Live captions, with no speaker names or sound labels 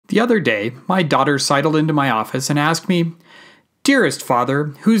The other day, my daughter sidled into my office and asked me, "Dearest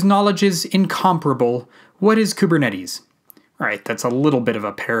father, whose knowledge is incomparable, what is Kubernetes?" All right, that's a little bit of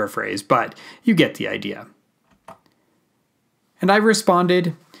a paraphrase, but you get the idea. And I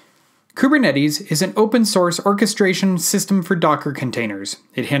responded, "Kubernetes is an open source orchestration system for Docker containers.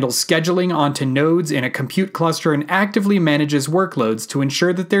 It handles scheduling onto nodes in a compute cluster and actively manages workloads to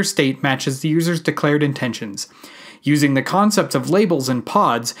ensure that their state matches the user's declared intentions. Using the concepts of labels and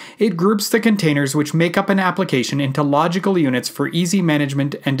pods, it groups the containers which make up an application into logical units for easy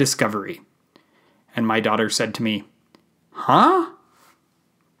management and discovery." And my daughter said to me, "Huh?"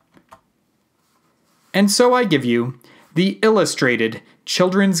 And so I give you the illustrated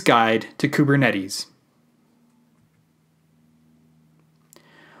Children's Guide to Kubernetes.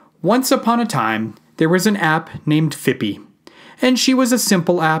 Once upon a time, there was an app named Phippy, and she was a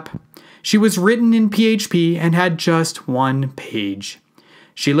simple app. She was written in PHP and had just one page.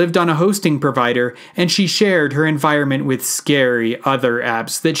 She lived on a hosting provider, and she shared her environment with scary other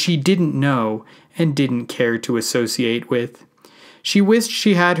apps that she didn't know and didn't care to associate with. She wished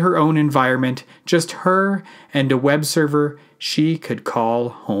she had her own environment, just her and a web server she could call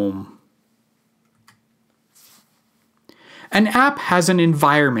home. An app has an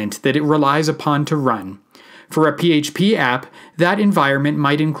environment that it relies upon to run. For a PHP app, that environment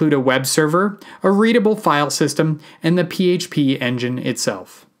might include a web server, a readable file system, and the PHP engine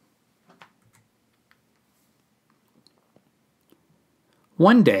itself.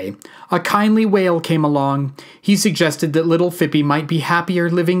 One day, a kindly whale came along. He suggested that little Phippy might be happier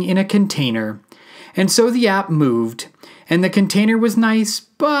living in a container. And so the app moved, and the container was nice,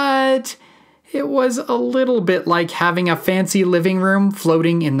 but it was a little bit like having a fancy living room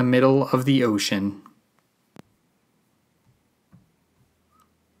floating in the middle of the ocean.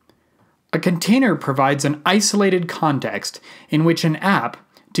 A container provides an isolated context in which an app,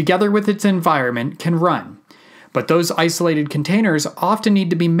 together with its environment, can run. But those isolated containers often need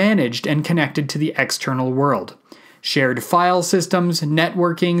to be managed and connected to the external world. Shared file systems,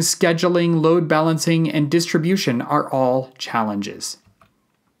 networking, scheduling, load balancing, and distribution are all challenges.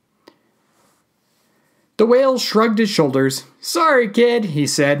 The whale shrugged his shoulders. "Sorry, kid," he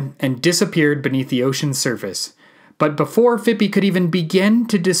said, and disappeared beneath the ocean's surface. But before Phippy could even begin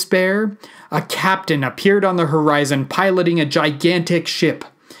to despair, a captain appeared on the horizon piloting a gigantic ship.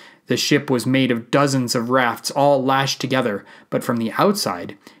 The ship was made of dozens of rafts all lashed together, but from the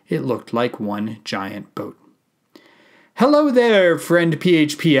outside, it looked like one giant boat. "Hello there, friend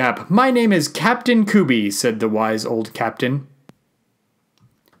PHP app. My name is Captain Kube," said the wise old captain.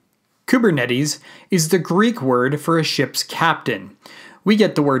 Kubernetes is the Greek word for a ship's captain. We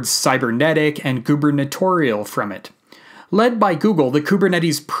get the words cybernetic and gubernatorial from it. Led by Google, the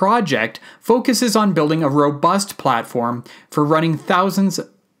Kubernetes project focuses on building a robust platform for running thousands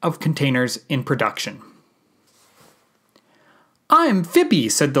of containers in production. "I'm Phippy,"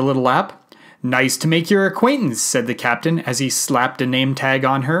 said the little app. "Nice to make your acquaintance," said the captain as he slapped a name tag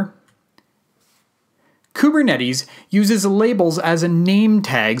on her. Kubernetes uses labels as name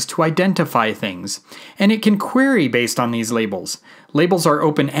tags to identify things, and it can query based on these labels. Labels are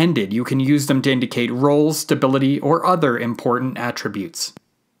open-ended. You can use them to indicate roles, stability, or other important attributes.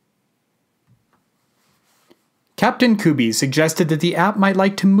 Captain Kube suggested that the app might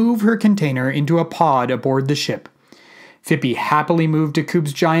like to move her container into a pod aboard the ship. Phippy happily moved to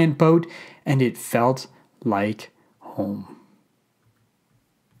Kube's giant boat, and it felt like home.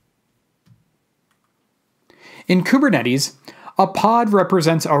 In Kubernetes, a pod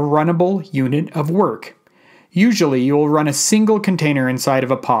represents a runnable unit of work. Usually, you will run a single container inside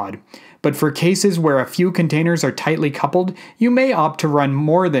of a pod, but for cases where a few containers are tightly coupled, you may opt to run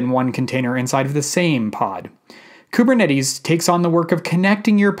more than one container inside of the same pod. Kubernetes takes on the work of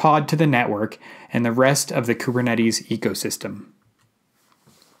connecting your pod to the network and the rest of the Kubernetes ecosystem.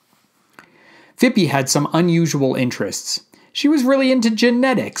 Phippy had some unusual interests. She was really into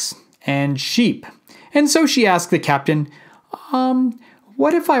genetics and sheep. And so she asked the captain,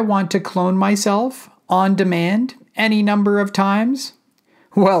 what if I want to clone myself on demand any number of times?"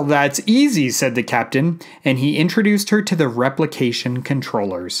 "Well, that's easy," said the captain, and he introduced her to the replication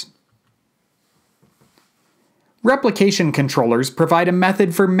controllers. Replication controllers provide a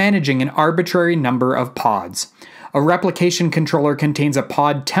method for managing an arbitrary number of pods. A replication controller contains a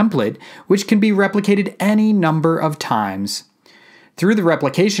pod template which can be replicated any number of times. Through the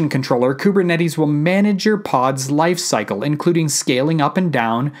replication controller, Kubernetes will manage your pod's lifecycle, including scaling up and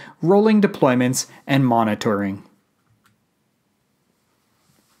down, rolling deployments, and monitoring.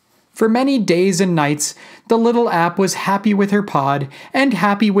 For many days and nights, the little app was happy with her pod and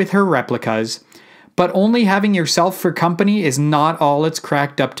happy with her replicas. But only having yourself for company is not all it's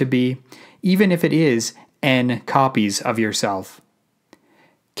cracked up to be, even if it is N copies of yourself.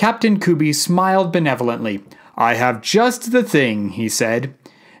 Captain Kube smiled benevolently. I have just the thing, he said.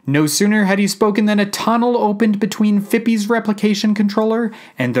 No sooner had he spoken than a tunnel opened between Phippy's replication controller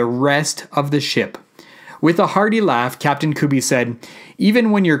and the rest of the ship. With a hearty laugh, Captain Kube said,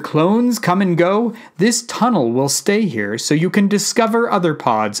 even when your clones come and go, this tunnel will stay here so you can discover other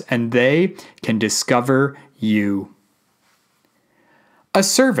pods and they can discover you. A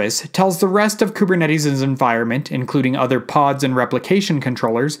service tells the rest of Kubernetes' environment, including other pods and replication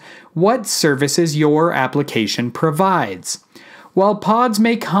controllers, what services your application provides. While pods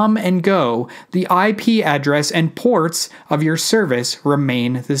may come and go, the IP address and ports of your service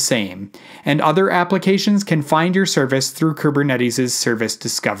remain the same, and other applications can find your service through Kubernetes' service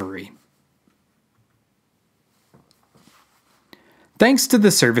discovery. Thanks to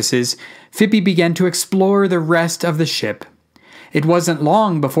the services, Phippy began to explore the rest of the ship. It wasn't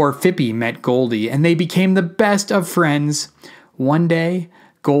long before Phippy met Goldie, and they became the best of friends. One day,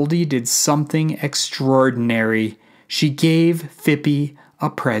 Goldie did something extraordinary. She gave Phippy a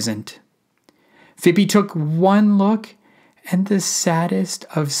present. Phippy took one look, and the saddest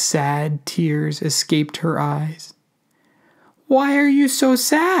of sad tears escaped her eyes. "Why are you so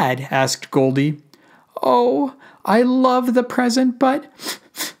sad?" asked Goldie. "Oh, I love the present, but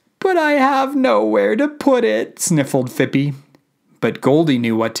I have nowhere to put it," sniffled Phippy. But Goldie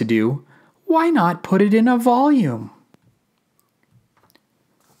knew what to do. Why not put it in a volume?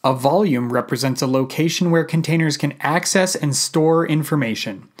 A volume represents a location where containers can access and store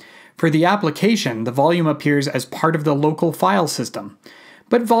information. For the application, the volume appears as part of the local file system.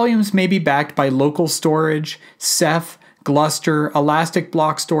 But volumes may be backed by local storage, Ceph, Gluster, Elastic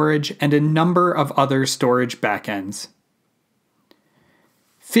Block Storage, and a number of other storage backends.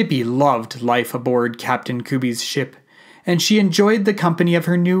 Phippy loved life aboard Captain Kube's ship, and she enjoyed the company of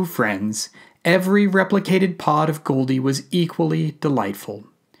her new friends. Every replicated pod of Goldie was equally delightful.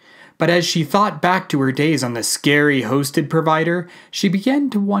 But as she thought back to her days on the scary hosted provider, she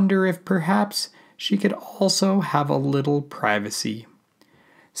began to wonder if perhaps she could also have a little privacy.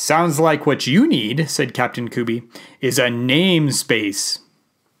 "Sounds like what you need," said Captain Kube, "is a namespace."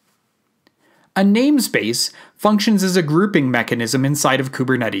 A namespace functions as a grouping mechanism inside of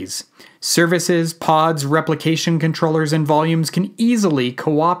Kubernetes. Services, pods, replication controllers, and volumes can easily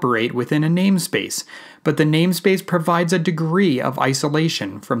cooperate within a namespace, but the namespace provides a degree of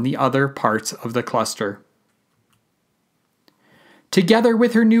isolation from the other parts of the cluster. Together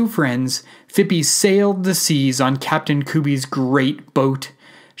with her new friends, Phippy sailed the seas on Captain Kube's great boat.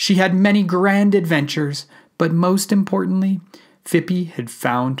 She had many grand adventures, but most importantly, Phippy had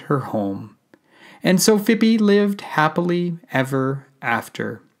found her home. And so Phippy lived happily ever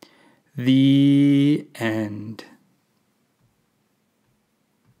after. The end.